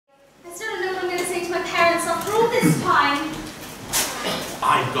this time?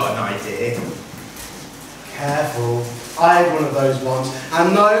 I've got an idea. Careful. I had one of those once.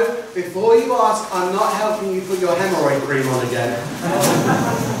 And no, before you ask, I'm not helping you put your hemorrhoid cream on again.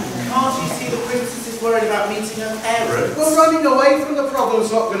 Can't you see the princess is worried about meeting her parents? Well, running away from the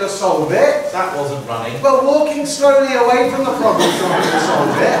problem's not going to solve it. That wasn't running. Well, walking slowly away from the problem's not going to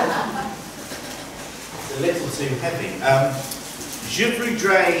solve it. It's a little too heavy. Je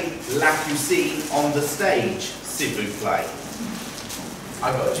voudrais la cuisine on the stage, s'il vous plaît.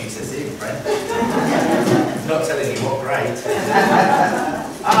 I got a GCSE, friend. Not telling you what grade.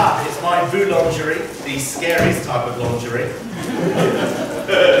 Ah, it's my boulangerie, the scariest type of lingerie.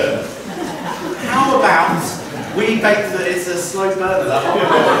 How about we bake it's a slow burner, that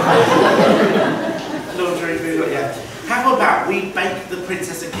one. Lingerie, boulangerie, yeah. How about we bake the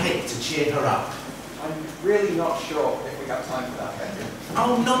princess a cake to cheer her up? I'm really not sure if we have time for that, Benjamin.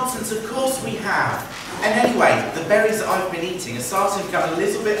 Oh, nonsense, of course we have. And anyway, the berries that I've been eating are starting to become a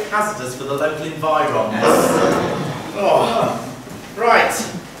little bit hazardous for the local environs. Oh. Right,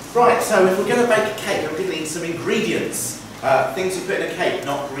 so if we're going to bake a cake, we're going to need some ingredients. Things we put in a cake,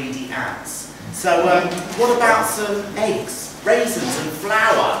 not greedy ants. So, what about some eggs, raisins and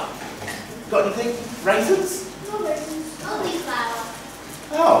flour? Got anything? Raisins? No raisins, only flour.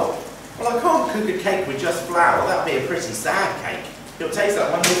 Oh, well I can't cook a cake with just flour. That'd be a pretty sad cake. It'll taste like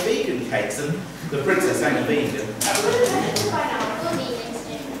one of the vegan cakes, and the princess ain't a vegan.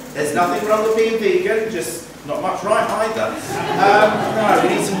 There's nothing wrong with being vegan, just not much right either. No, we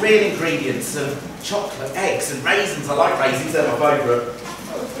need some real ingredients, some chocolate, eggs and raisins. I like raisins, they're my favourite.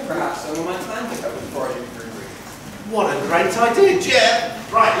 Perhaps some of my plan to cover before I do the ingredients. What a great idea,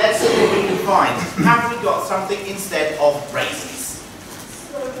 Jeff! Right, let's see what we can find. Have we got something instead of raisins?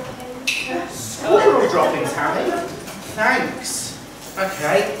 Squirrel droppings, Hammy. Thanks.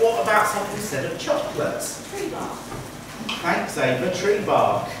 Okay, what about something instead of chocolate? Tree bark. Thanks, Ava, tree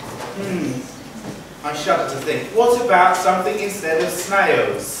bark. I shudder to think. What about something instead of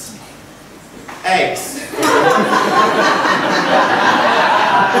snails? Eggs.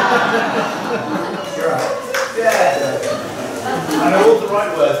 Right. Yeah. I know all the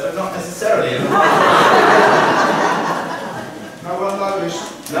right words, but not necessarily. No one knows.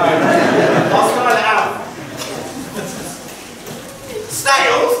 No. I'll style it out.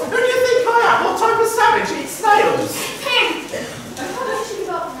 Snails? Who do you think I am? What type of savage eats snails?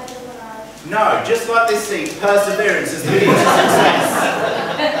 No, just like this seed, perseverance is the key to success.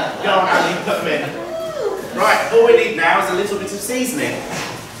 Go on, Annie, put them in. Right, all we need now is a little bit of seasoning.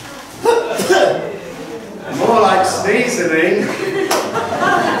 More like sneezing.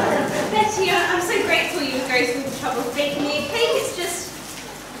 Betty, I'm so grateful you would go through the trouble of baking me a cake. It's just,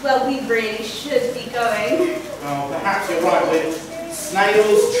 well, we really should be going. Well, perhaps you're right with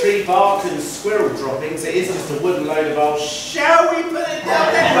snails, tree bark and squirrel droppings. It is just a wooden load of old... Shall we put it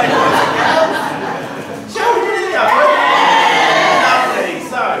down anyway, boys and girls? Shall we put it down? Lovely.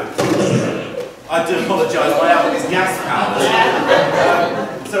 So, I do apologise, my oven is gas powered.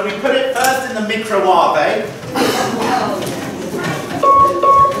 So we put it first in the microwave.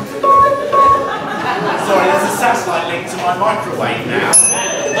 Sorry, there's a satellite link to my microwave now.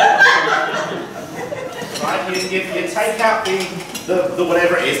 Right, you take out the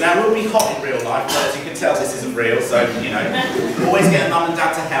whatever it is. Now, it will be hot in real life, but as you can tell, this isn't real, so, you know, always get a mum and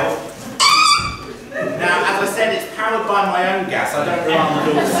dad to help. Now, as I said, it's powered by my own gas. I don't rely on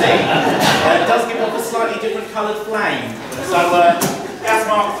the North Sea. It does give off a slightly different coloured flame. So, gas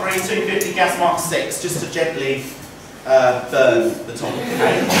mark 3, 250, gas mark 6, just to gently burn the top of the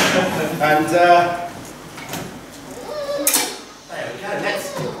cake. And, there we go.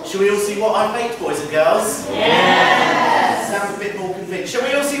 Shall we all see what I baked, boys and girls? Yes! Sounds a bit more convinced. Shall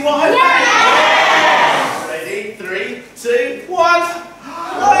we all see what I baked? Yes! Ready? 3, 2, 1.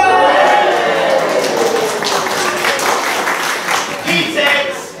 Eat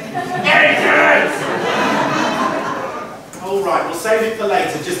it! Eat it! Alright, we'll save it for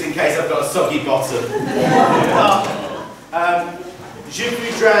later, just in case I've got a soggy bottom. Je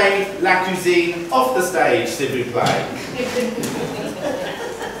voudrais la cuisine off the stage, s'il vous plaît.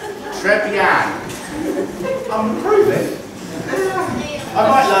 Très bien. I'm improving. I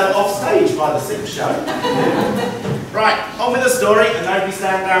might learn off stage by the 6th show. Right, on with the story and nobody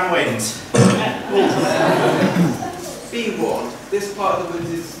stand downwind. Be warned, this part of the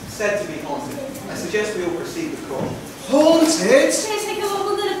woods is said to be haunted. I suggest we all proceed with caution. Haunted? Don't take a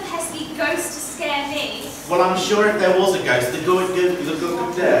little pesky ghost to scare me. Well, I'm sure if there was a ghost, the good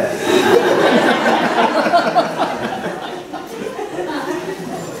there.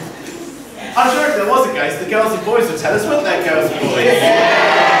 I'm sure if there was a ghost, the girls and boys would tell us, wouldn't they, girls and boys?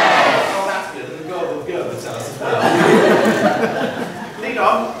 Yeah! Oh, that's good, and the girl would tell us as well.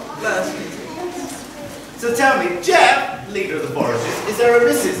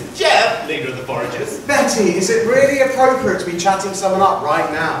 chatting someone up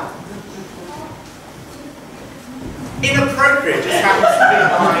right now. Inappropriate just happens to be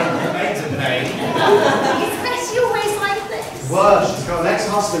my maiden name. Is she always like this? Worse, she's got an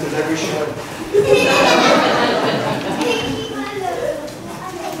ex-husband at every show.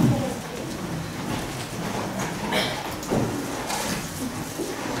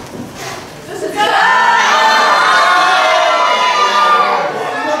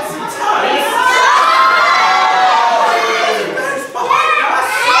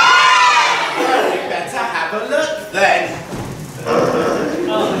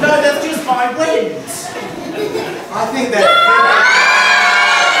 I think that...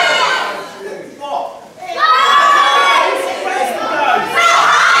 What?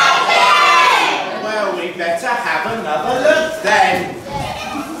 Well, we better have another look then.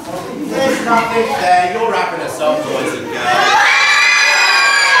 There's nothing there. You're having us off, boys and girls.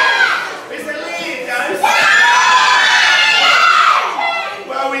 Is the lead, ghost?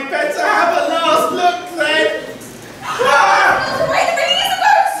 Well, we better have a last look then. Wait a minute, he's a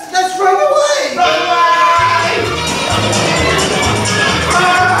ghost! Let's run away! Run away!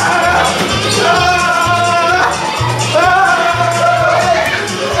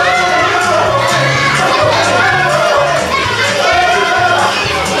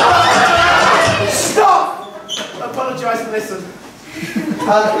 Listen.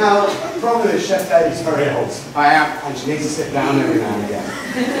 Now, the problem is Chef Dave's very old. I am. And she needs to sit down every now and again.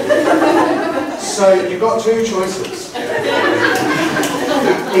 So you've got two choices.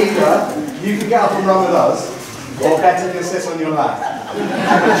 Either you can get up and run with us, or better can sit on your lap.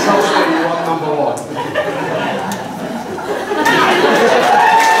 And trust me, you want number one.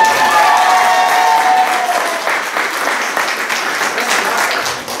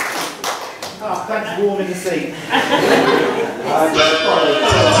 Oh, thanks warming the seat. Round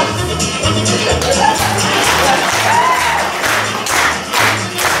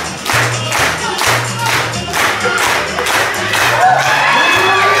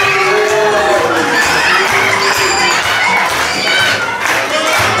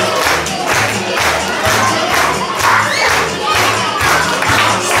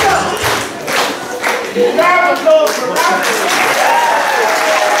of applause for Rapunzel.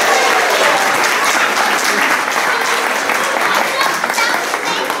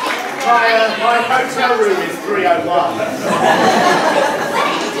 My hotel room is 301. Run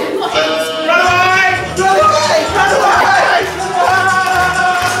away! Run away! Run away!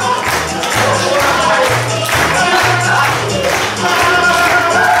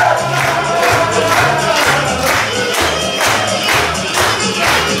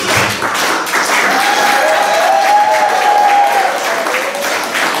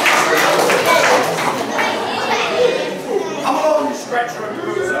 Come along, stretcher and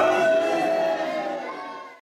cruiser.